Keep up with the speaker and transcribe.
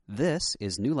This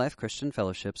is New Life Christian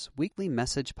Fellowship's weekly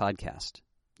message podcast.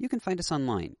 You can find us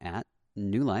online at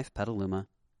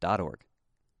newlifepetaluma.org.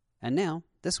 And now,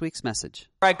 this week's message.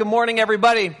 All right, good morning,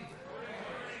 everybody.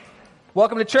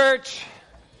 Welcome to church.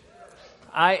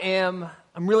 I'm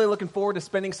really looking forward to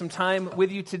spending some time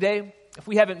with you today. If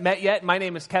we haven't met yet, my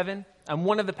name is Kevin. I'm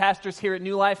one of the pastors here at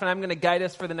New Life, and I'm going to guide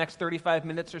us for the next 35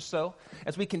 minutes or so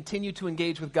as we continue to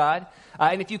engage with God.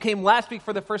 And if you came last week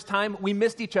for the first time, we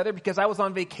missed each other because I was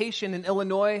on vacation in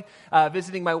Illinois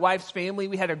visiting my wife's family.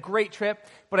 We had a great trip,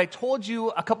 but I told you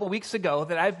a couple weeks ago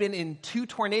that I've been in 2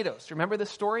 tornadoes. Remember this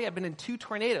story? I've been in 2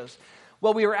 tornadoes.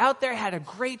 Well, we were out there, had a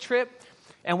great trip.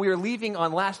 And we were leaving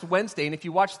on last Wednesday, and if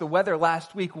you watched the weather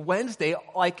last week, Wednesday,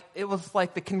 it was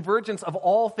like the convergence of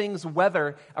all things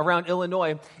weather around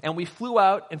Illinois. And we flew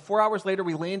out, and 4 hours later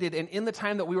we landed, and in the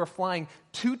time that we were flying,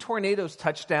 2 tornadoes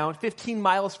touched down 15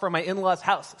 miles from my in-laws'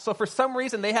 house. So for some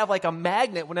reason, they have like a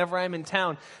magnet whenever I'm in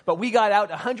town. But we got out,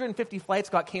 150 flights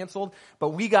got canceled, but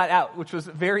we got out, which was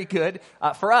very good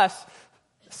for us.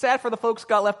 Sad for the folks who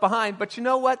got left behind, but you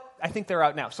know what? I think they're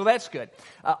out now, so that's good.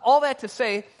 All that to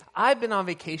say, I've been on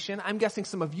vacation. I'm guessing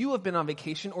some of you have been on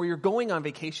vacation or you're going on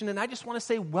vacation, and I just want to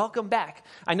say welcome back.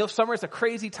 I know summer is a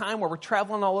crazy time where we're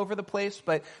traveling all over the place,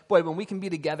 but boy, when we can be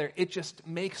together, it just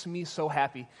makes me so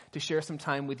happy to share some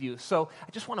time with you. So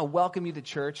I just want to welcome you to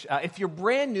church. If you're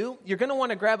brand new, you're going to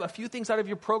want to grab a few things out of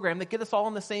your program that get us all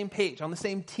on the same page, on the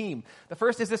same team. The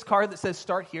first is this card that says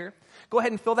Start Here. Go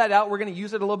ahead and fill that out. We're going to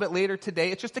use it a little bit later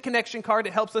today. It's just a connection card.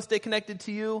 It helps us stay connected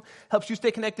to you, helps you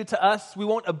stay connected to us. We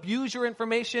won't abuse your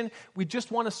information. We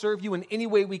just want to serve you in any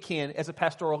way we can as a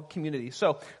pastoral community.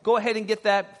 So go ahead and get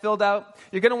that filled out.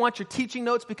 You're going to want your teaching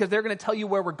notes because they're going to tell you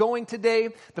where we're going today,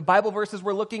 the Bible verses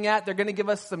we're looking at. They're going to give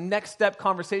us some next step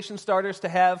conversation starters to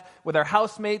have with our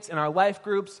housemates in our life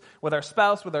groups, with our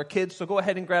spouse, with our kids. So go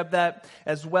ahead and grab that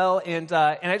as well. And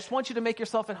I just want you to make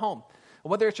yourself at home.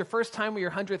 Whether it's your first time or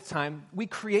your 100th time, we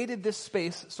created this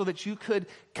space so that you could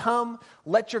come,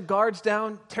 let your guards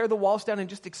down, tear the walls down, and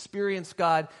just experience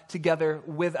God together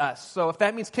with us. So if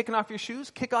that means kicking off your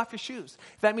shoes, kick off your shoes.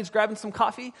 If that means grabbing some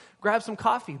coffee, grab some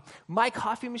coffee. My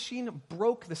coffee machine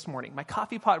broke this morning. My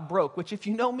coffee pot broke, which if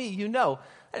you know me, you know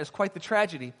that is quite the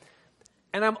tragedy.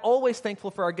 And I'm always thankful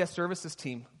for our guest services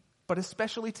team, but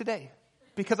especially today.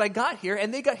 Because I got here,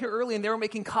 and they got here early, and they were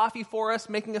making coffee for us,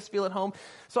 making us feel at home.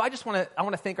 So I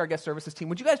want to thank our guest services team.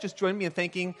 Would you guys just join me in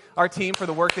thanking our team for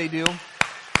the work they do?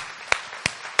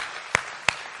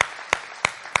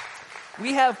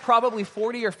 We have probably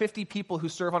 40 or 50 people who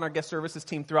serve on our guest services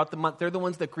team throughout the month. They're the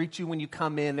ones that greet you when you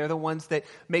come in. They're the ones that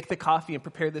make the coffee and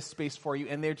prepare this space for you,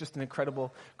 and they're just an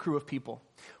incredible crew of people.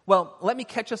 Well, let me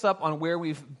catch us up on where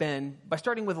we've been by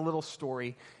starting with a little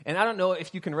story. And I don't know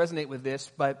if you can resonate with this,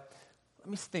 but let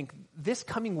me think. This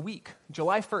coming week,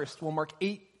 July 1st, will mark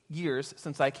 8 years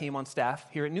since I came on staff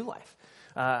here at New Life.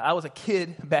 I was a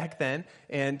kid back then,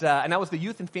 and I was the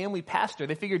youth and family pastor.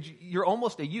 They figured you're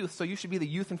almost a youth, so you should be the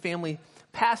youth and family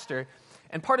pastor.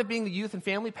 And part of being the youth and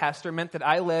family pastor meant that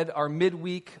I led our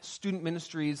midweek student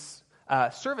ministries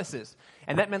services.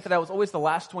 And that meant that I was always the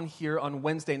last one here on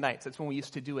Wednesday nights. That's when we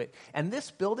used to do it. And this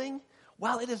building,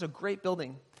 while it is a great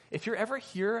building, if you're ever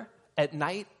here at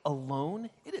night alone,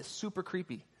 it is super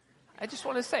creepy. I just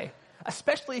want to say,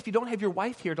 especially if you don't have your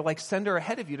wife here to send her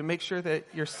ahead of you to make sure that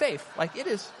you're safe. It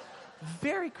is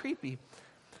very creepy.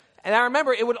 And I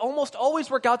remember it would almost always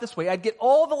work out this way. I'd get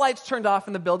all the lights turned off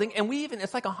in the building, and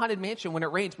it's like a haunted mansion when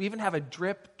it rains. We even have a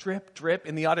drip, drip, drip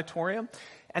in the auditorium.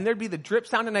 And there'd be the drip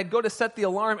sound, and I'd go to set the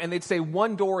alarm, and they'd say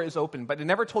one door is open, but it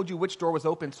never told you which door was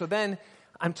open. So then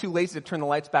I'm too lazy to turn the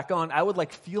lights back on. I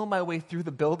would feel my way through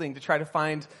the building to try to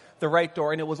find the right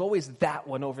door, and it was always that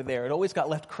one over there. It always got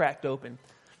left cracked open.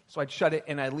 So I'd shut it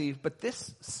and I'd leave. But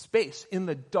this space in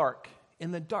the dark,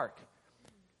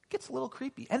 gets a little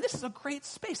creepy. And this is a great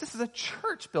space. This is a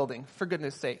church building, for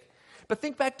goodness sake. But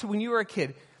think back to when you were a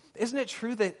kid. Isn't it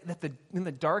true that in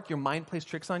the dark, your mind plays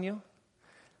tricks on you?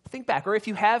 Think back, or if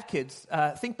you have kids,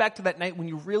 think back to that night when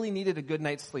you really needed a good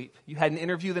night's sleep. You had an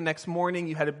interview the next morning,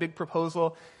 you had a big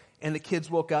proposal, and the kids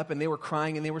woke up and they were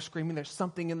crying and they were screaming, there's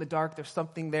something in the dark, there's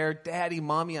something there, Daddy,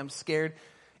 Mommy, I'm scared.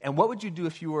 And what would you do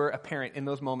if you were a parent in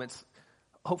those moments?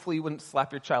 Hopefully you wouldn't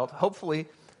slap your child. Hopefully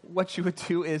what you would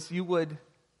do is you would,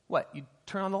 you'd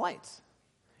turn on the lights.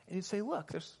 And you'd say,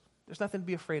 look, there's nothing to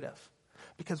be afraid of.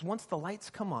 Because once the lights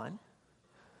come on,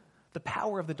 the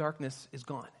power of the darkness is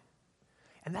gone.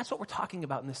 And that's what we're talking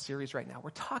about in this series right now.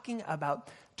 We're talking about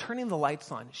turning the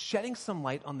lights on, shedding some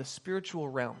light on the spiritual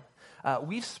realm.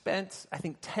 We've spent, I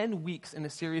think, 10 weeks in a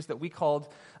series that we called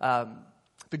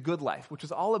The Good Life, which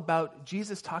is all about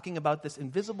Jesus talking about this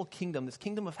invisible kingdom, this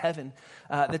kingdom of heaven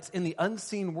that's in the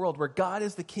unseen world where God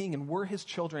is the king and we're his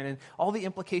children and all the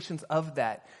implications of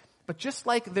that. But just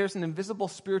like there's an invisible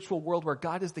spiritual world where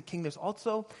God is the king, there's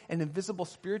also an invisible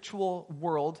spiritual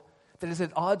world that is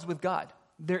at odds with God.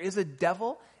 There is a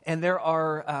devil, and there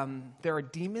are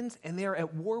demons, and they are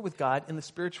at war with God in the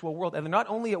spiritual world. And they're not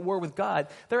only at war with God,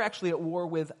 they're actually at war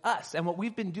with us. And what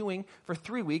we've been doing for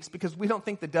 3 weeks, because we don't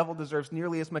think the devil deserves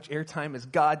nearly as much airtime as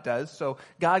God does, so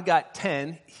God got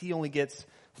 10, he only gets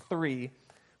 3.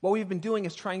 What we've been doing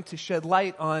is trying to shed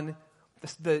light on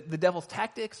the devil's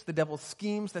tactics, the devil's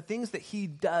schemes, the things that he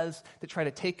does to try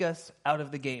to take us out of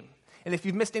the game. And if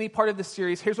you've missed any part of this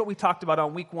series, here's what we talked about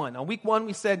on week 1. On week 1,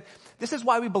 we said, this is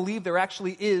why we believe there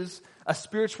actually is a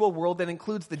spiritual world that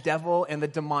includes the devil and the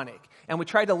demonic. And we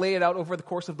tried to lay it out over the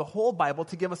course of the whole Bible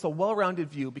to give us a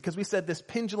well-rounded view, because we said this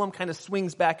pendulum kind of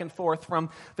swings back and forth from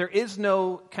there is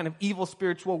no kind of evil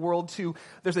spiritual world to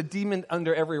there's a demon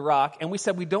under every rock. And we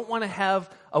said we don't want to have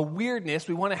a weirdness,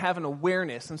 we want to have an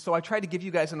awareness. And so I tried to give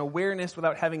you guys an awareness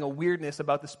without having a weirdness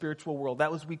about the spiritual world.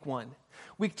 That was week 1.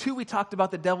 Week 2, we talked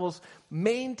about the devil's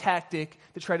main tactic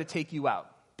to try to take you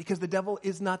out, because the devil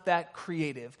is not that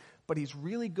creative, but he's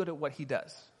really good at what he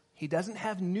does. He doesn't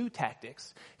have new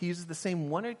tactics. He uses the same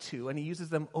 1 or 2, and he uses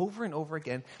them over and over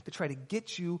again to try to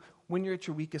get you when you're at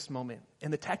your weakest moment.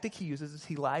 And the tactic he uses is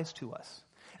he lies to us.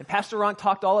 And Pastor Ron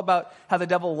talked all about how the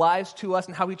devil lies to us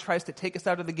and how he tries to take us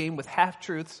out of the game with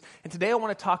half-truths. And today I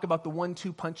want to talk about the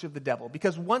 1-2 punch of the devil.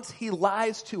 Because once he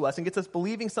lies to us and gets us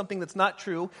believing something that's not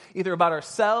true, either about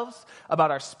ourselves,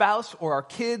 about our spouse, or our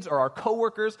kids, or our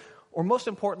coworkers, or most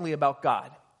importantly about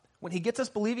God, when he gets us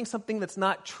believing something that's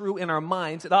not true in our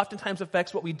minds, it oftentimes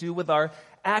affects what we do with our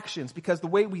actions, because the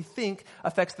way we think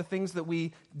affects the things that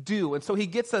we do. And so he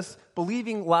gets us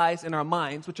believing lies in our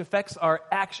minds, which affects our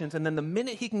actions. And then the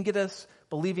minute he can get us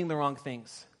believing the wrong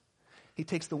things, he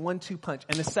takes the 1-2 punch.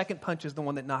 And the second punch is the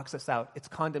one that knocks us out. It's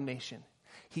condemnation.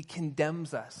 He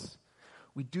condemns us.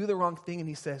 We do the wrong thing, and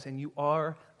he says, and you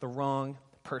are the wrong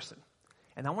person.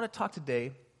 And I want to talk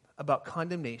today about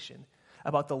condemnation,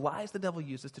 about the lies the devil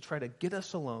uses to try to get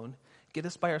us alone, get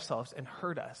us by ourselves, and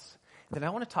hurt us. And then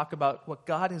I want to talk about what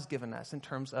God has given us in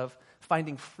terms of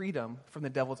finding freedom from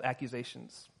the devil's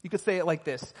accusations. You could say it like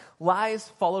this: lies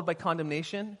followed by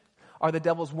condemnation are the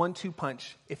devil's 1-2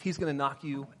 punch if he's going to knock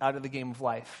you out of the game of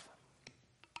life.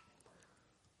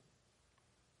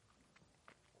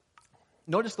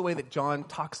 Notice the way that John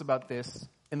talks about this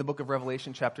in the book of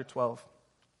Revelation, chapter 12.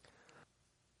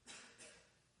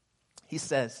 He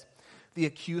says, the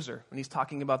accuser, when he's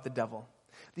talking about the devil,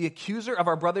 the accuser of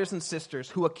our brothers and sisters,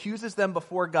 who accuses them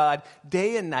before God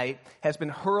day and night, has been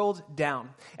hurled down.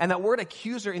 And that word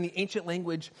accuser in the ancient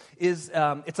language is,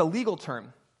 it's a legal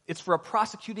term. It's for a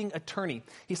prosecuting attorney.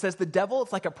 He says the devil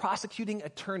is like a prosecuting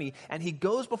attorney, and he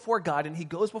goes before God, and he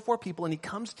goes before people, and he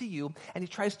comes to you, and he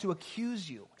tries to accuse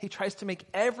you. He tries to make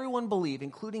everyone believe,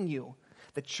 including you,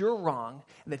 that you're wrong,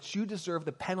 and that you deserve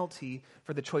the penalty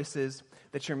for the choices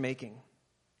that you're making.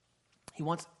 He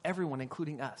wants everyone,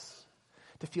 including us,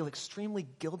 to feel extremely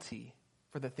guilty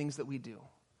for the things that we do.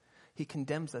 He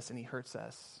condemns us and he hurts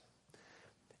us.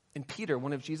 And Peter,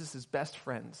 one of Jesus' best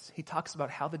friends, he talks about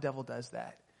how the devil does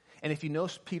that. And if you know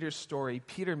Peter's story,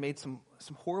 Peter made some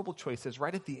horrible choices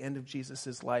right at the end of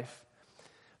Jesus' life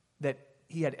that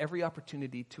he had every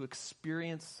opportunity to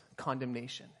experience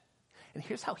condemnation. And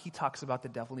here's how he talks about the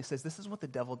devil. He says, this is what the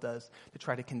devil does to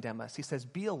try to condemn us. He says,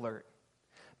 be alert,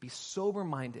 be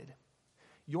sober-minded.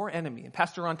 Your enemy, and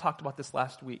Pastor Ron talked about this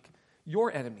last week,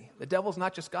 your enemy. The devil's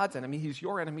not just God's enemy, he's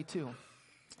your enemy too.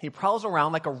 He prowls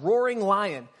around like a roaring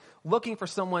lion looking for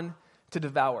someone to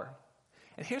devour.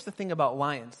 And here's the thing about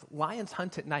lions. Lions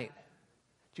hunt at night.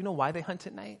 Do you know why they hunt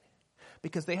at night?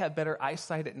 Because they have better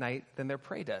eyesight at night than their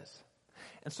prey does.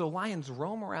 And so lions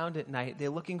roam around at night. They're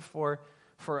looking for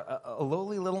a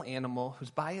lowly little animal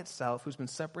who's by itself, who's been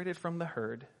separated from the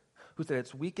herd, who's at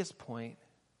its weakest point.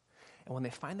 And when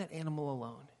they find that animal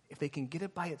alone, if they can get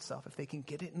it by itself, if they can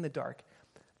get it in the dark,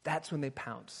 that's when they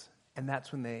pounce, and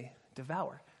that's when they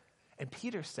devour. And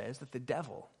Peter says that the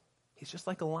devil, he's just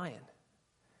like a lion.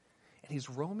 And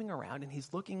he's roaming around, and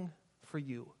he's looking for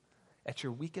you at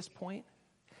your weakest point,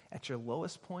 at your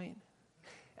lowest point,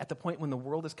 at the point when the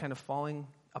world is kind of falling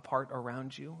apart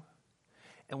around you.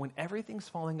 And when everything's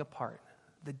falling apart,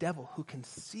 the devil, who can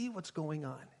see what's going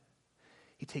on,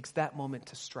 he takes that moment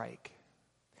to strike.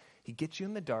 He gets you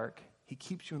in the dark, he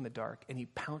keeps you in the dark, and he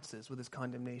pounces with his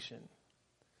condemnation.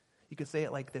 You could say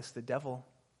it like this: the devil,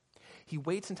 he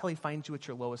waits until he finds you at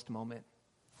your lowest moment.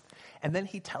 And then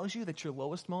he tells you that your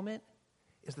lowest moment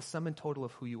is the sum and total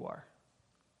of who you are.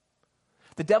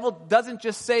 The devil doesn't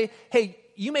just say, hey,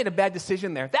 you made a bad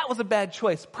decision there. That was a bad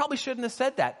choice. Probably shouldn't have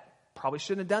said that. Probably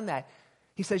shouldn't have done that.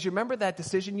 He says, you remember that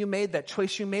decision you made, that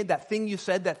choice you made, that thing you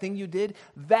said, that thing you did?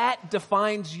 That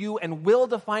defines you and will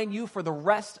define you for the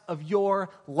rest of your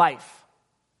life.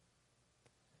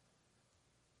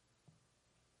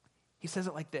 He says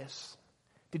it like this.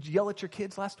 Did you yell at your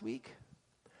kids last week?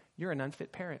 You're an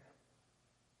unfit parent.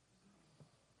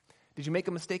 Did you make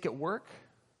a mistake at work?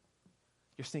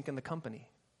 You're sinking the company.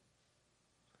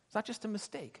 It's not just a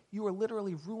mistake. You are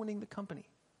literally ruining the company,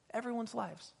 everyone's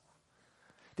lives.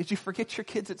 Did you forget your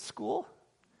kids at school?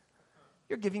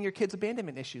 You're giving your kids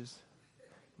abandonment issues.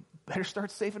 Better start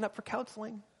saving up for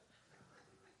counseling.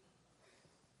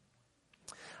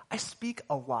 I speak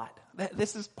a lot.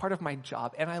 This is part of my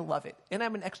job, and I love it. And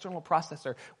I'm an external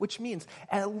processor, which means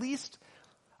at least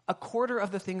a quarter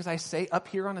of the things I say up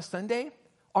here on a Sunday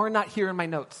are not here in my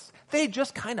notes. They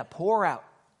just kind of pour out.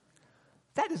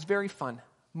 That is very fun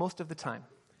most of the time.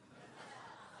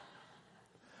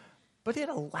 But it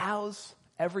allows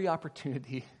every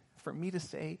opportunity for me to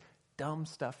say dumb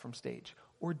stuff from stage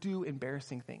or do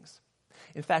embarrassing things.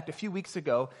 In fact, a few weeks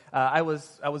ago, I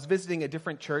was visiting a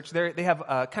different church. They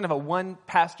have kind of a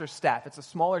one-pastor staff. It's a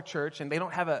smaller church, and they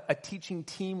don't have a teaching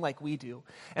team like we do.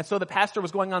 And so the pastor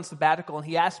was going on sabbatical, and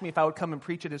he asked me if I would come and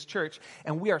preach at his church.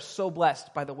 And we are so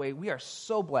blessed, by the way, we are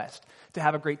so blessed to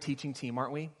have a great teaching team,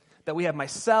 aren't we? That we have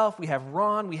myself, we have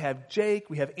Ron, we have Jake,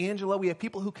 we have Angela, we have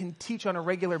people who can teach on a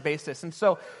regular basis. And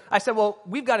so I said, well,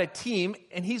 we've got a team,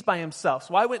 and he's by himself.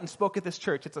 So I went and spoke at this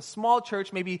church. It's a small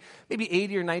church, maybe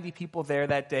 80 or 90 people there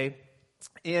that day.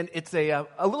 And it's a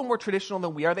little more traditional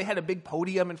than we are. They had a big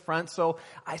podium in front. So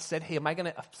I said, hey, am I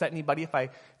going to upset anybody if I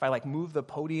like move the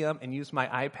podium and use my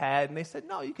iPad? And they said,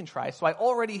 no, you can try. So I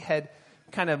already had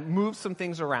kind of moved some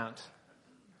things around.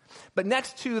 But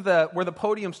next to where the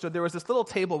podium stood, there was this little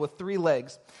table with 3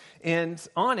 legs. And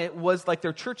on it was like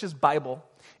their church's Bible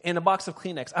and a box of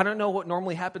Kleenex. I don't know what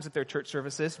normally happens at their church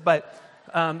services, but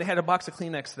they had a box of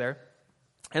Kleenex there.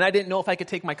 And I didn't know if I could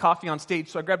take my coffee on stage,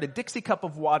 so I grabbed a Dixie cup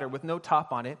of water with no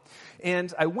top on it.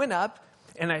 And I went up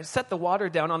and I set the water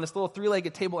down on this little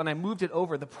 3-legged table and I moved it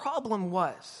over. The problem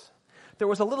was there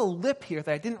was a little lip here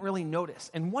that I didn't really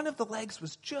notice. And one of the legs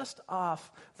was just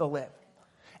off the lip.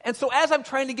 And so as I'm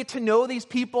trying to get to know these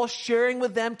people, sharing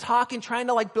with them, talking, trying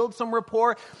to like build some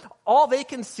rapport, all they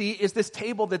can see is this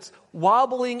table that's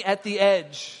wobbling at the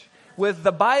edge with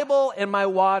the Bible and my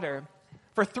water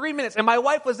for 3 minutes. And my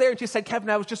wife was there and she said, Kevin,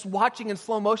 I was just watching in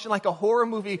slow motion like a horror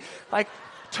movie, like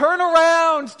turn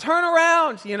around,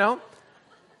 you know.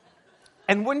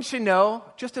 And wouldn't you know,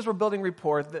 just as we're building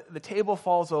rapport, the table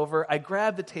falls over. I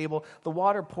grab the table. The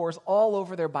water pours all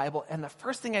over their Bible. And the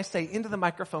first thing I say into the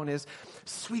microphone is,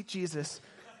 sweet Jesus,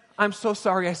 I'm so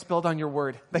sorry I spilled on your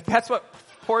word. Like that's what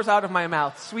pours out of my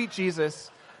mouth. Sweet Jesus,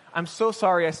 I'm so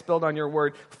sorry I spilled on your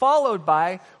word. Followed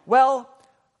by, well,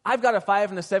 I've got a 5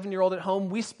 and a 7-year-old at home.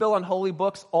 We spill on holy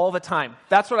books all the time.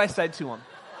 That's what I said to him.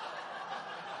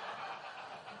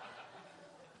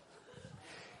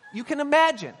 You can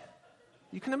imagine.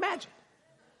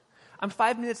 I'm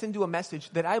 5 minutes into a message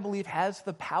that I believe has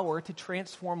the power to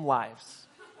transform lives.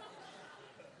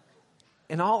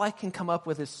 And all I can come up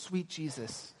with is, sweet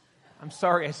Jesus, I'm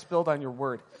sorry I spilled on your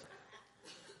word.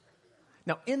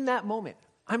 Now, in that moment,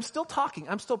 I'm still talking,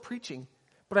 I'm still preaching,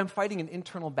 but I'm fighting an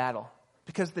internal battle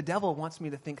because the devil wants me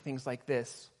to think things like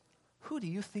this. Who do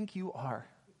you think you are?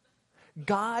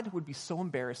 God would be so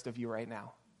embarrassed of you right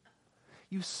now.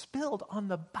 You spilled on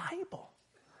the Bible.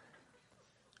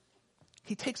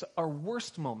 He takes our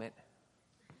worst moment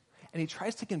and he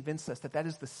tries to convince us that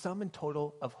is the sum and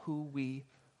total of who we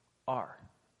are.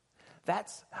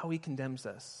 That's how he condemns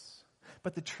us.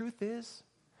 But the truth is,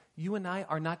 you and I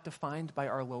are not defined by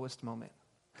our lowest moment,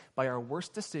 by our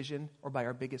worst decision, or by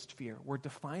our biggest fear. We're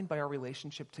defined by our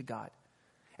relationship to God.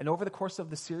 And over the course of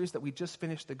the series that we just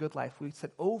finished, The Good Life, we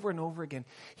said over and over again,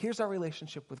 here's our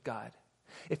relationship with God.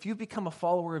 If you become a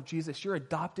follower of Jesus, you're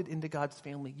adopted into God's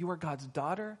family. You are God's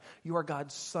daughter. You are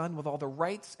God's son with all the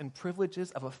rights and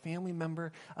privileges of a family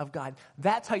member of God.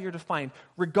 That's how you're defined.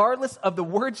 Regardless of the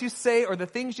words you say or the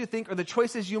things you think or the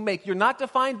choices you make, you're not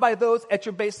defined by those at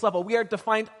your base level. We are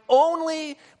defined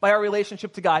only by our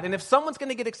relationship to God. And if someone's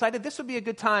going to get excited, this would be a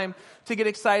good time to get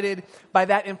excited by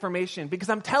that information. Because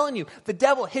I'm telling you, the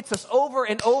devil hits us over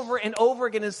and over and over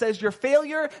again and says, your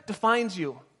failure defines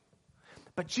you.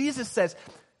 But Jesus says,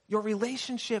 your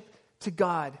relationship to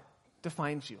God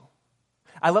defines you.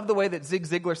 I love the way that Zig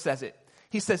Ziglar says it.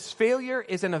 He says, failure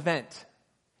is an event.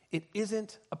 It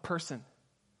isn't a person.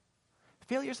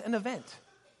 Failure's an event.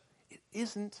 It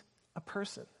isn't a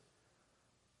person.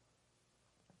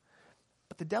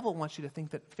 But the devil wants you to think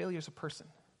that failure is a person.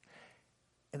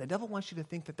 And the devil wants you to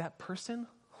think that that person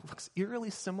looks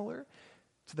eerily similar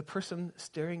to the person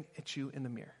staring at you in the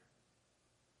mirror.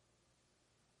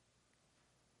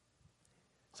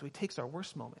 So he takes our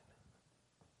worst moment.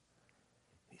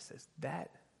 And he says, that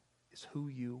is who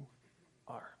you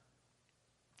are.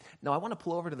 Now, I want to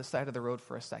pull over to the side of the road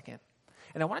for a second.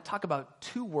 And I want to talk about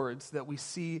two words that we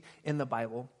see in the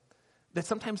Bible that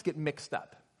sometimes get mixed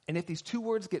up. And if these two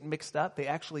words get mixed up, they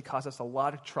actually cause us a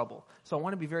lot of trouble. So I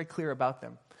want to be very clear about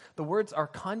them. The words are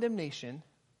condemnation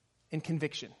and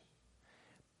conviction.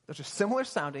 Those are similar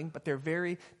sounding, but they're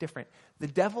very different. The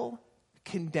devil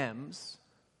condemns.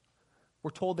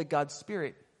 We're told that God's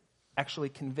Spirit actually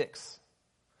convicts.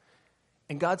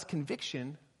 And God's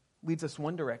conviction leads us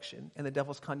one direction, and the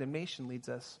devil's condemnation leads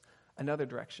us another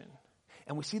direction.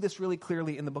 And we see this really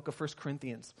clearly in the book of 1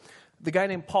 Corinthians. The guy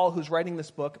named Paul who's writing this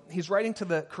book, he's writing to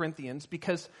the Corinthians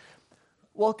because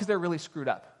they're really screwed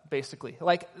up, basically.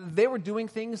 Like, they were doing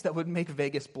things that would make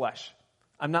Vegas blush.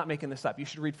 I'm not making this up. You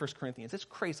should read 1 Corinthians. It's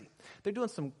crazy. They're doing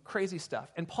some crazy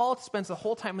stuff. And Paul spends the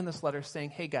whole time in this letter saying,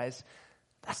 hey guys,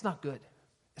 that's not good.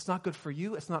 It's not good for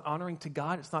you. It's not honoring to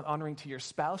God. It's not honoring to your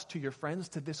spouse, to your friends,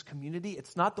 to this community.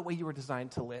 It's not the way you were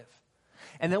designed to live.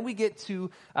 And then we get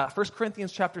to 1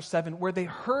 Corinthians chapter 7, where they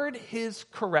heard his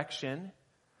correction,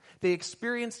 they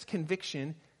experienced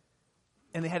conviction,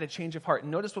 and they had a change of heart.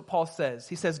 And notice what Paul says.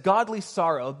 He says, godly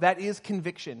sorrow, that is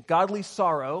conviction. Godly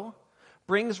sorrow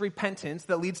brings repentance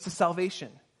that leads to salvation.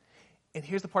 And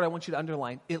here's the part I want you to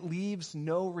underline. It leaves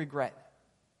no regret.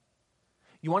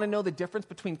 You want to know the difference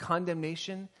between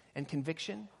condemnation and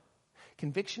conviction?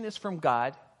 Conviction is from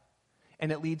God,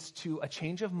 and it leads to a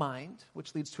change of mind,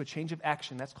 which leads to a change of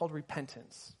action. That's called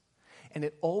repentance. And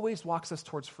it always walks us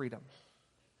towards freedom.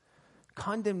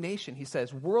 Condemnation, he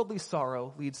says, worldly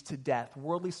sorrow leads to death.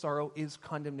 Worldly sorrow is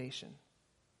condemnation.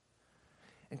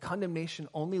 And condemnation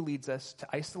only leads us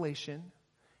to isolation,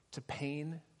 to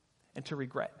pain, and to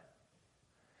regret.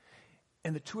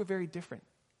 And the two are very different.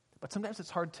 But sometimes it's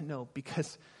hard to know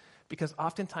because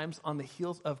oftentimes on the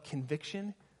heels of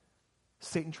conviction,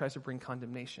 Satan tries to bring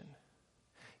condemnation.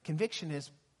 Conviction is,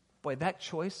 boy, that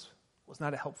choice was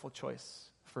not a helpful choice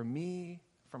for me,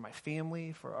 for my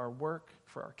family, for our work,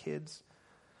 for our kids.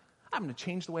 I'm going to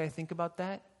change the way I think about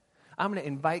that. I'm going to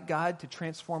invite God to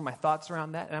transform my thoughts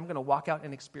around that, and I'm going to walk out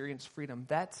and experience freedom.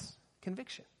 That's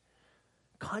conviction.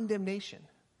 Condemnation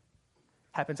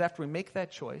happens after we make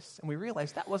that choice, and we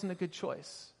realize that wasn't a good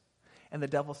choice. And the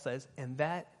devil says, and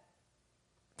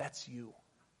that's you.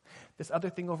 This other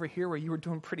thing over here where you were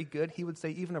doing pretty good, he would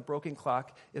say even a broken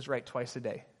clock is right twice a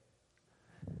day.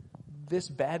 This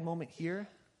bad moment here,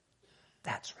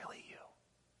 that's really you.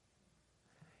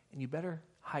 And you better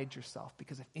hide yourself,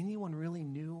 because if anyone really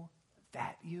knew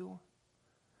that you,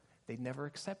 they'd never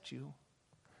accept you.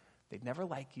 They'd never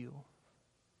like you.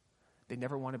 They'd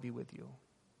never want to be with you.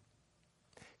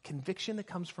 Conviction that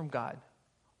comes from God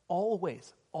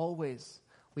always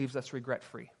leaves us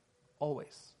regret-free.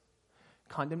 Always.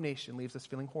 Condemnation leaves us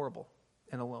feeling horrible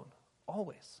and alone.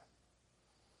 Always.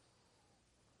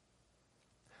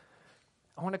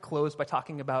 I want to close by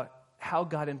talking about how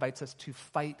God invites us to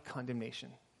fight condemnation.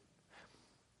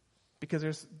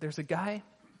 Because there's a guy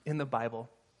in the Bible,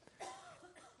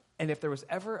 and if there was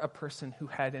ever a person who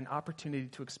had an opportunity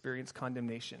to experience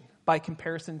condemnation by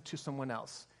comparison to someone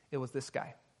else, it was this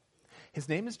guy. His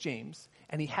name is James,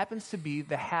 and he happens to be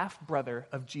the half-brother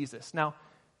of Jesus. Now,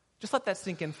 just let that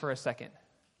sink in for a second.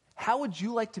 How would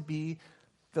you like to be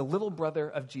the little brother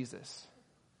of Jesus?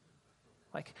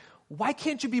 Like, why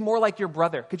can't you be more like your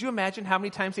brother? Could you imagine how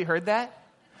many times he heard that?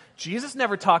 Jesus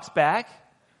never talks back.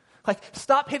 Like,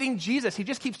 stop hitting Jesus. He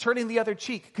just keeps turning the other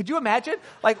cheek. Could you imagine,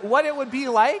 like, what it would be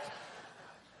like?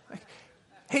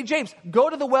 Hey, James, go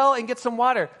to the well and get some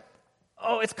water.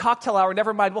 Oh, it's cocktail hour.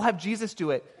 Never mind. We'll have Jesus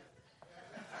do it.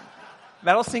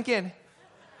 That'll sink in.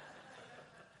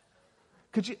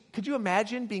 Could you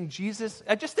imagine being Jesus?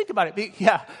 Just think about it.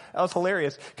 Yeah, that was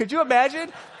hilarious. Could you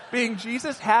imagine being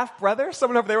Jesus' half-brother?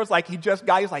 Someone over there was like, he's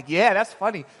like, yeah, that's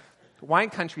funny. Wine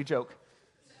country joke.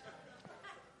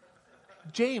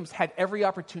 James had every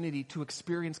opportunity to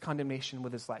experience condemnation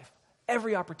with his life.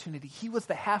 Every opportunity. He was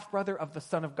the half-brother of the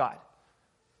Son of God.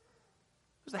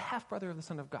 He was the half-brother of the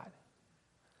Son of God.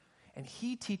 And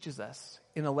he teaches us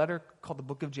in a letter called the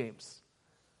Book of James,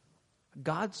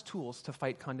 God's tools to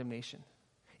fight condemnation.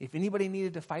 If anybody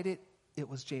needed to fight it, it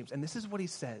was James. And this is what he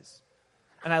says.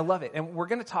 And I love it. And we're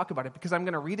going to talk about it because I'm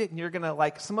going to read it and you're going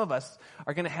to, some of us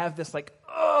are going to have this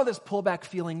this pullback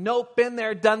feeling. Nope, been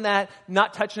there, done that,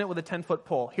 not touching it with a 10-foot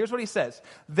pole. Here's what he says.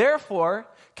 Therefore,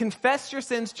 confess your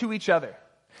sins to each other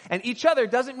And each other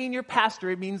doesn't mean your pastor,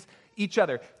 it means each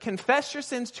other. Confess your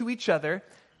sins to each other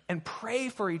and pray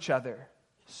for each other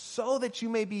so that you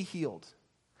may be healed.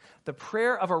 The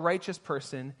prayer of a righteous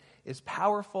person is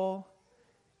powerful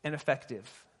and effective.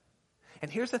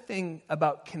 And here's the thing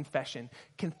about confession.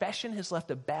 Confession has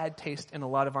left a bad taste in a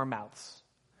lot of our mouths.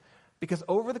 Because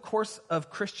over the course of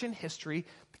Christian history,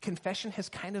 confession has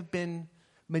kind of been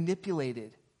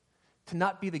manipulated to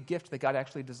not be the gift that God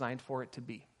actually designed for it to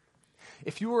be.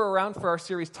 If you were around for our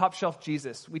series, Top Shelf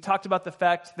Jesus, we talked about the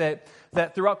fact that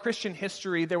throughout Christian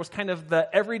history, there was kind of the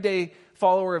everyday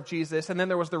follower of Jesus, and then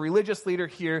there was the religious leader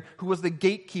here who was the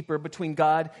gatekeeper between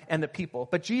God and the people.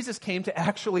 But Jesus came to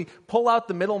actually pull out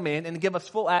the middleman and give us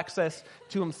full access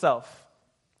to himself.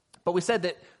 But we said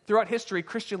that throughout history,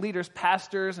 Christian leaders,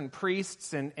 pastors and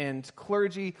priests and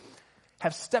clergy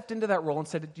have stepped into that role and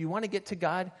said, do you want to get to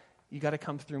God? You got to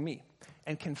come through me.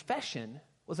 And confession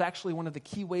was actually one of the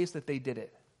key ways that they did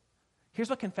it. Here's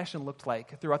what confession looked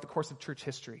like throughout the course of church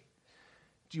history.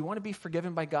 Do you want to be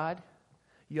forgiven by God?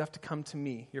 You have to come to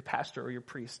me, your pastor or your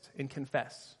priest, and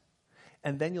confess.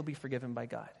 And then you'll be forgiven by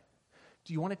God.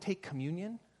 Do you want to take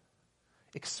communion?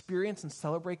 Experience and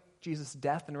celebrate Jesus'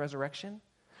 death and resurrection?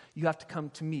 You have to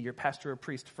come to me, your pastor or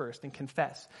priest, first and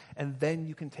confess. And then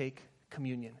you can take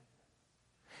communion.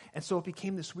 And so it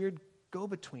became this weird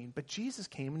go-between. But Jesus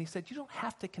came and he said, you don't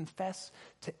have to confess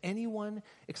to anyone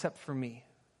except for me.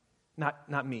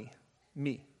 Not me.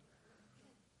 Me.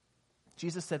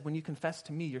 Jesus said, when you confess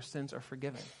to me, your sins are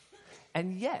forgiven.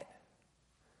 And yet,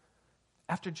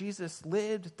 after Jesus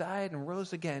lived, died, and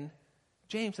rose again,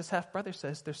 James, his half-brother,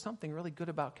 says there's something really good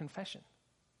about confession.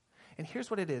 And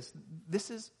here's what it is. This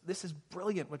is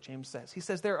brilliant what James says. He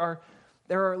says there are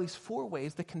at least 4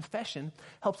 ways that confession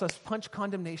helps us punch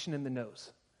condemnation in the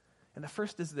nose. And the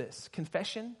first is this.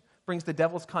 Confession brings the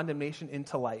devil's condemnation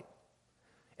into light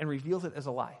and reveals it as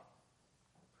a lie.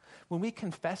 When we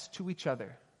confess to each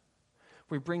other,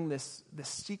 we bring this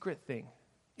secret thing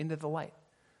into the light.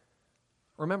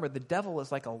 Remember, the devil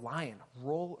is like a lion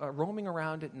roaming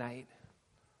around at night,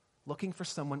 looking for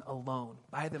someone alone,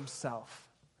 by themselves,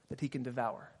 that he can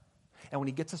devour. And when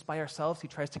he gets us by ourselves, he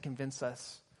tries to convince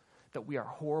us that we are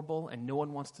horrible and no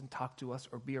one wants to talk to us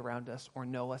or be around us or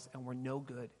know us and we're no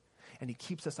good. And he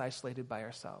keeps us isolated by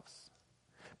ourselves.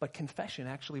 But confession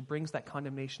actually brings that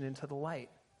condemnation into the light.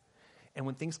 And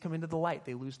when things come into the light,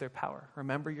 they lose their power.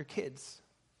 Remember your kids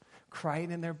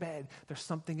crying in their bed, there's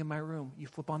something in my room. You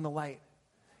flip on the light,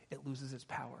 it loses its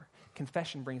power.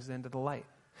 Confession brings it into the light.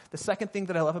 The second thing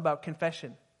that I love about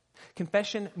confession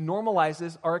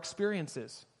normalizes our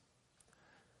experiences.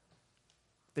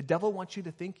 The devil wants you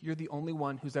to think you're the only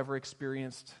one who's ever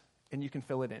experienced, and you can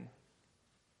fill it in.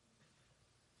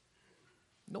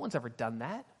 No one's ever done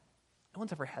that. No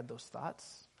one's ever had those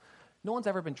thoughts. No one's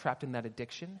ever been trapped in that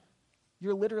addiction.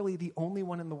 You're literally the only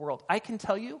one in the world. I can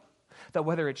tell you that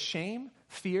whether it's shame,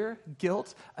 fear,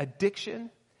 guilt, addiction,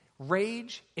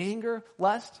 rage, anger,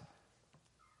 lust,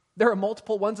 there are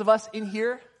multiple ones of us in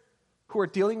here who are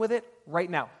dealing with it right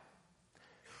now.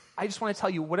 I just want to tell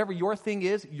you, whatever your thing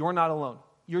is, you're not alone.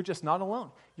 You're just not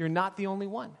alone. You're not the only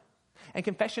one. And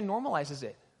confession normalizes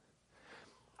it.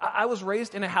 I was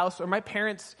raised in a house where my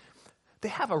parents, they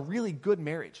have a really good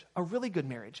marriage.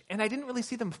 And I didn't really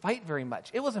see them fight very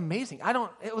much. It was amazing.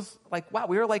 It was like, wow,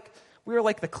 we were like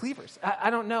the Cleavers.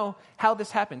 I don't know how this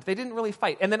happened. They didn't really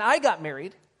fight. And then I got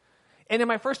married. And in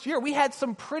my first year, we had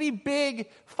some pretty big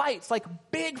fights.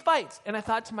 And I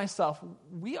thought to myself,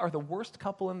 we are the worst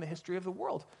couple in the history of the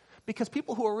world because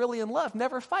people who are really in love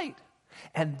never fight.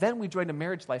 And then we joined a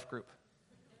marriage life group.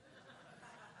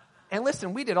 And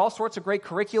listen, we did all sorts of great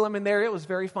curriculum in there. It was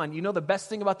very fun. You know the best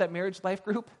thing about that marriage life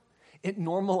group? It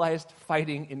normalized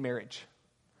fighting in marriage.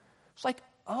 It's like,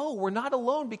 oh, we're not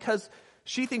alone because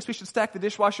she thinks we should stack the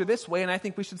dishwasher this way and I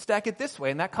think we should stack it this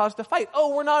way, and that caused a fight.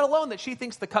 Oh, we're not alone that she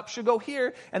thinks the cup should go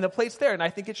here and the plate's there and I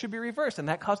think it should be reversed, and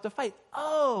that caused a fight.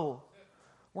 Oh,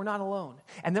 we're not alone.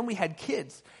 And then we had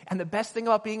kids. And the best thing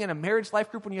about being in a marriage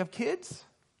life group when you have kids,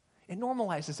 it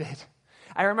normalizes it.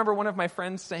 I remember one of my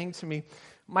friends saying to me,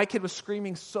 my kid was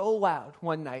screaming so loud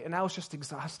one night, and I was just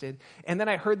exhausted. And then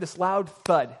I heard this loud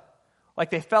thud, like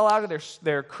they fell out of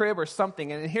their crib or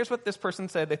something. And here's what this person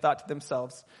said. They thought to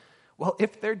themselves, well,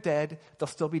 if they're dead, they'll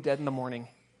still be dead in the morning.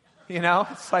 You know?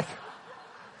 It's like,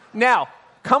 now,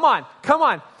 come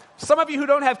on. Some of you who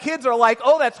don't have kids are like,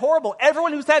 oh, that's horrible.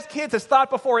 Everyone who has kids has thought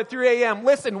before at 3 a.m.,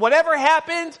 listen, whatever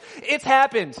happened, it's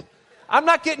happened. I'm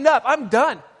not getting up. I'm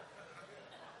done.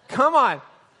 Come on.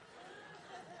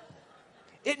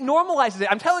 It normalizes it.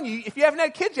 I'm telling you, if you haven't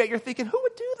had kids yet, you're thinking, who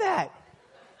would do that?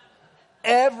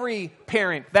 Every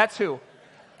parent. That's who.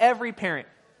 Every parent.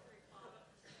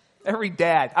 Every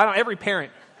dad. I don't know, every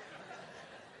parent.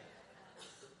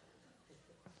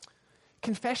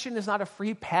 Confession is not a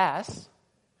free pass,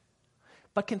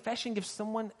 but confession gives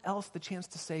someone else the chance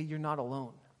to say, you're not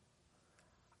alone.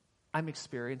 I'm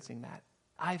experiencing that.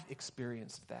 I've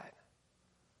experienced that.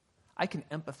 I can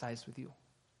empathize with you.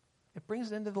 It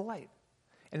brings it into the light,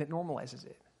 and it normalizes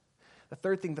it. The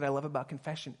third thing that I love about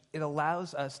confession, it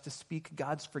allows us to speak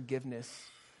God's forgiveness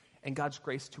and God's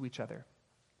grace to each other.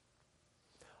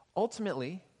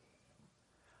 Ultimately,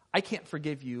 I can't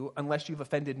forgive you unless you've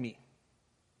offended me.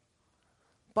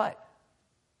 But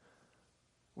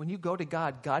when you go to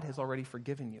God, God has already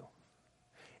forgiven you.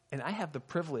 And I have the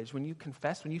privilege, when you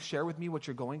confess, when you share with me what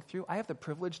you're going through, I have the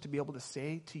privilege to be able to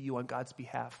say to you on God's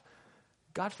behalf,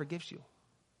 God forgives you.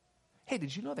 Hey,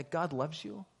 did you know that God loves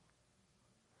you?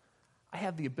 I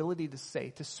have the ability to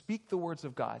say, to speak the words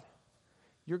of God.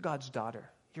 You're God's daughter.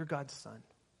 You're God's son.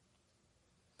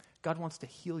 God wants to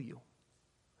heal you.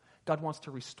 God wants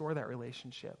to restore that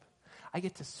relationship. I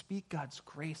get to speak God's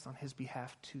grace on his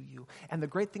behalf to you. And the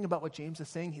great thing about what James is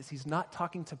saying is he's not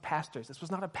talking to pastors. This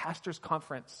was not a pastor's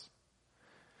conference.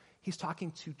 He's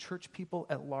talking to church people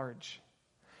at large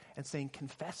and saying,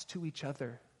 confess to each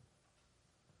other.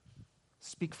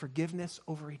 Speak forgiveness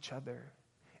over each other.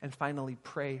 And finally,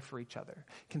 pray for each other.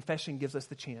 Confession gives us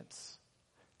the chance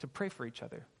to pray for each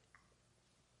other.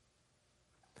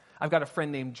 I've got a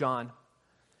friend named John.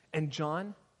 And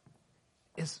John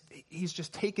he's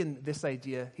just taken this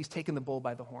idea, he's taken the bull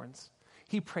by the horns.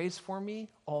 He prays for me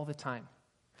all the time.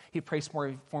 He prays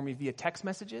for me via text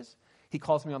messages. He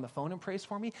calls me on the phone and prays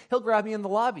for me. He'll grab me in the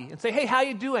lobby and say, hey, how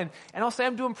you doing? And I'll say,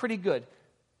 I'm doing pretty good.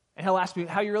 And he'll ask me,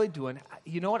 how you really doing?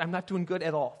 You know what? I'm not doing good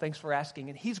at all. Thanks for asking.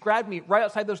 And he's grabbed me right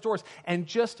outside those doors and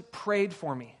just prayed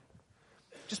for me.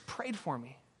 Just prayed for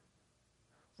me.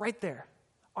 Right there.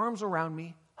 Arms around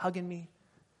me, hugging me.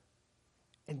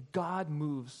 And God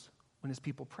moves when his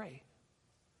people pray.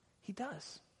 He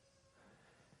does.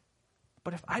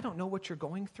 But if I don't know what you're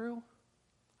going through,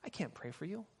 I can't pray for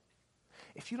you.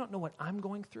 If you don't know what I'm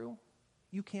going through,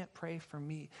 you can't pray for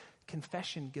me.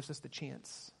 Confession gives us the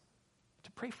chance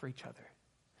to pray for each other.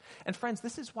 And friends,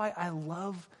 this is why I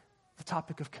love the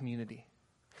topic of community.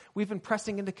 We've been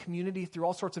pressing into community through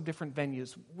all sorts of different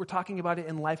venues. We're talking about it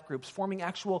in life groups, forming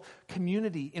actual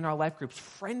community in our life groups,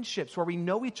 friendships where we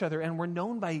know each other and we're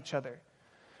known by each other.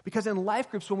 Because in life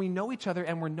groups, when we know each other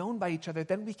and we're known by each other,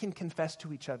 then we can confess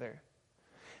to each other.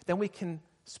 Then we can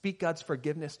speak God's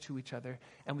forgiveness to each other,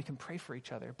 and we can pray for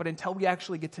each other. But until we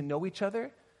actually get to know each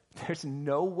other, there's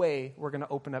no way we're going to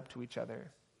open up to each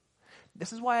other.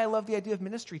 This is why I love the idea of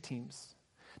ministry teams,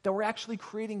 that we're actually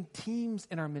creating teams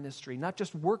in our ministry, not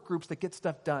just work groups that get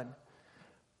stuff done,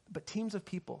 but teams of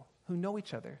people who know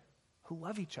each other, who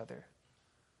love each other.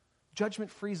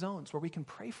 Judgment-free zones where we can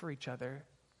pray for each other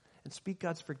and speak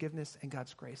God's forgiveness and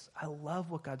God's grace. I love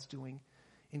what God's doing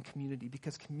in community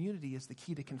because community is the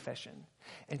key to confession.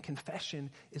 And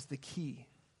confession is the key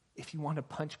if you want to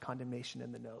punch condemnation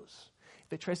in the nose.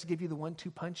 If it tries to give you the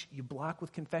 1-2 punch, you block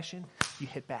with confession, you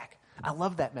hit back. I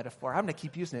love that metaphor. I'm going to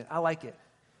keep using it. I like it.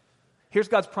 Here's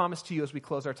God's promise to you as we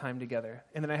close our time together.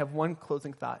 And then I have one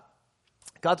closing thought.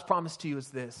 God's promise to you is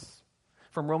this,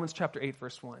 from Romans chapter 8,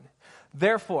 verse 1.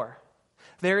 Therefore,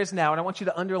 there is now, and I want you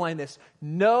to underline this,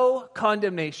 no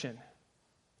condemnation,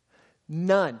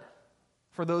 none,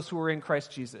 for those who are in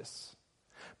Christ Jesus.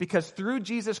 Because through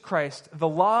Jesus Christ, the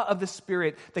law of the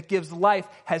Spirit that gives life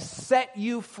has set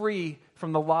you free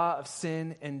from the law of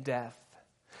sin and death.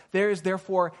 There is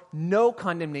therefore no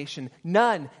condemnation,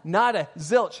 none, nada,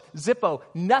 zilch, zippo,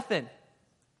 nothing.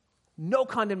 No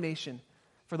condemnation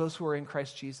for those who are in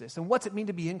Christ Jesus. And what's it mean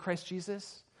to be in Christ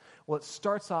Jesus? Well, it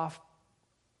starts off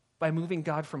by moving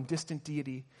God from distant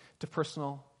deity to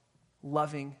personal,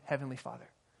 loving Heavenly Father.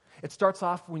 It starts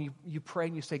off when you pray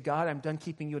and you say, God, I'm done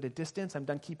keeping you at a distance. I'm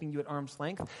done keeping you at arm's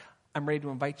length. I'm ready to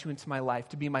invite you into my life,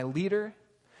 to be my leader,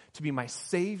 to be my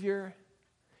Savior,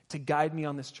 to guide me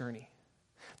on this journey.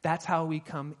 That's how we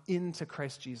come into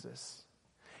Christ Jesus.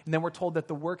 And then we're told that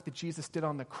the work that Jesus did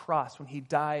on the cross when he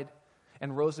died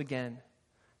and rose again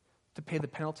to pay the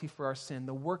penalty for our sin,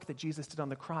 the work that Jesus did on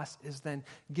the cross is then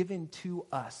given to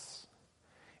us.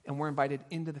 And we're invited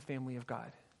into the family of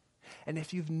God. And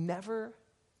if you've never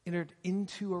entered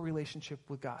into a relationship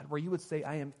with God where you would say,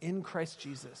 I am in Christ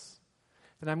Jesus,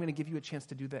 then I'm going to give you a chance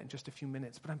to do that in just a few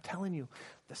minutes. But I'm telling you,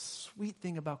 the sweet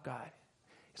thing about God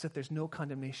is that there's no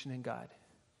condemnation in God.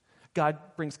 God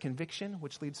brings conviction,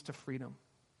 which leads to freedom.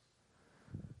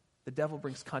 The devil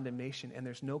brings condemnation, and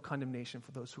there's no condemnation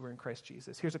for those who are in Christ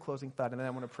Jesus. Here's a closing thought, and then I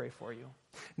want to pray for you.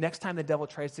 Next time the devil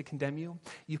tries to condemn you,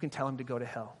 you can tell him to go to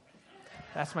hell.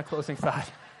 That's my closing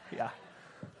thought. Yeah.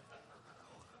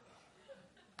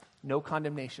 No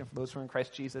condemnation for those who are in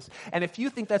Christ Jesus. And if you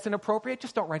think that's inappropriate,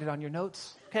 just don't write it on your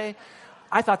notes, okay?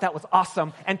 I thought that was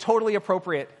awesome and totally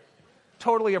appropriate.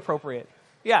 Totally appropriate.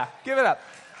 Yeah, give it up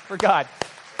for God.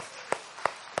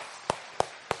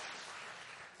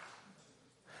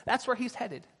 That's where he's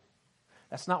headed.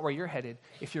 That's not where you're headed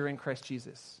if you're in Christ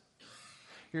Jesus.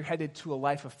 You're headed to a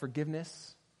life of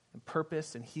forgiveness and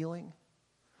purpose and healing.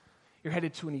 You're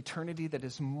headed to an eternity that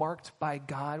is marked by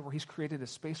God, where he's created a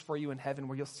space for you in heaven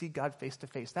where you'll see God face to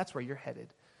face. That's where you're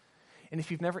headed. And if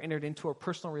you've never entered into a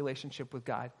personal relationship with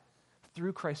God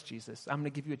through Christ Jesus, I'm going to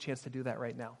give you a chance to do that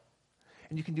right now.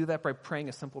 And you can do that by praying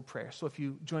a simple prayer. So if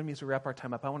you join me as we wrap our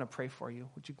time up, I want to pray for you.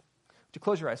 Would you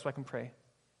close your eyes so I can pray?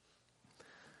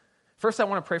 First, I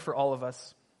want to pray for all of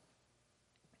us.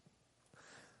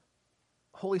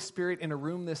 Holy Spirit, in a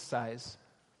room this size,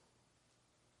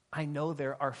 I know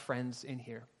there are friends in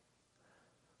here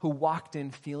who walked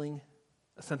in feeling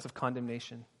a sense of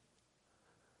condemnation.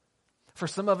 For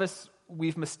some of us,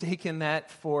 we've mistaken that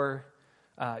for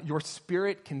your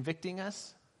Spirit convicting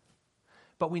us,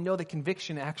 but we know that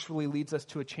conviction actually leads us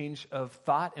to a change of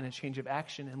thought and a change of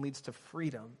action and leads to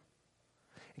freedom.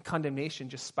 And condemnation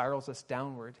just spirals us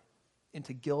downward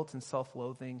into guilt and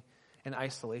self-loathing and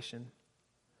isolation.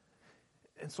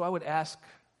 And so I would ask,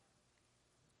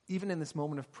 even in this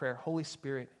moment of prayer, Holy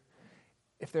Spirit,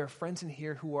 if there are friends in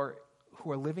here who are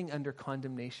living under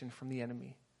condemnation from the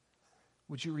enemy,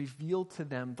 would you reveal to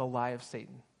them the lie of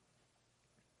Satan,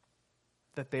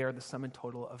 that they are the sum and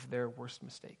total of their worst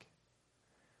mistake?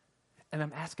 And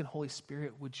I'm asking, Holy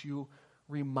Spirit, would you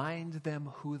remind them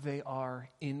who they are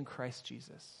in Christ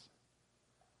Jesus?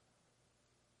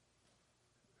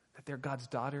 That they're God's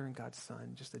daughter and God's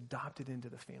son, just adopted into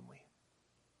the family.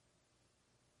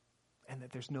 And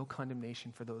that there's no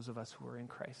condemnation for those of us who are in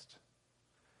Christ.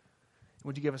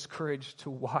 Would you give us courage to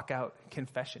walk out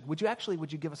confession? Would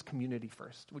you give us community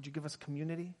first? Would you give us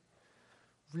community?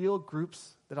 Real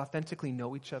groups that authentically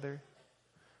know each other.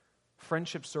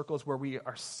 Friendship circles where we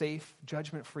are safe,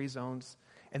 judgment-free zones.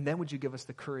 And then would you give us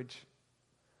the courage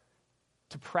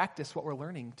to practice what we're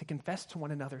learning, to confess to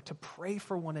one another, to pray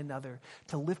for one another,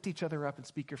 to lift each other up and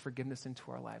speak your forgiveness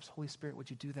into our lives. Holy Spirit, would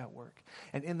you do that work?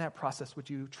 And in that process, would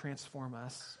you transform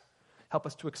us? Help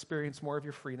us to experience more of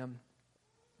your freedom,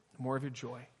 more of your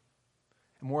joy,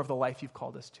 and more of the life you've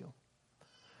called us to.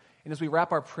 And as we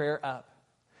wrap our prayer up,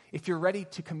 if you're ready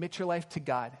to commit your life to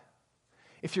God,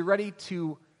 if you're ready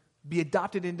to be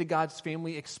adopted into God's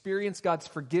family, experience God's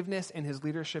forgiveness and his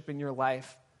leadership in your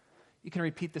life, you can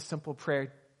repeat this simple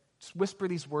prayer. Just whisper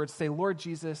these words. Say, Lord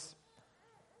Jesus,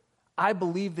 I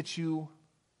believe that you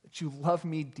love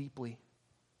me deeply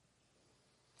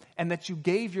and that you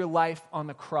gave your life on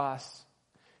the cross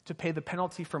to pay the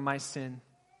penalty for my sin.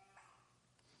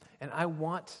 And I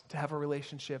want to have a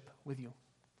relationship with you.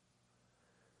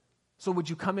 So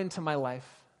would you come into my life?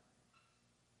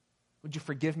 Would you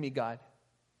forgive me, God,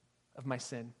 of my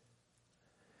sin?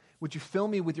 Would you fill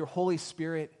me with your Holy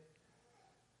Spirit?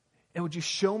 And would you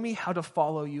show me how to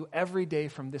follow you every day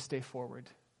from this day forward?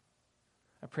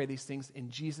 I pray these things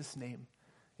in Jesus' name.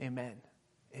 Amen.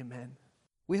 Amen.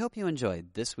 We hope you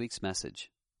enjoyed this week's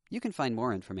message. You can find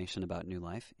more information about New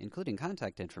Life, including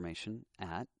contact information,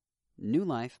 at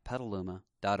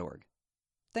newlifepetaluma.org.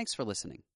 Thanks for listening.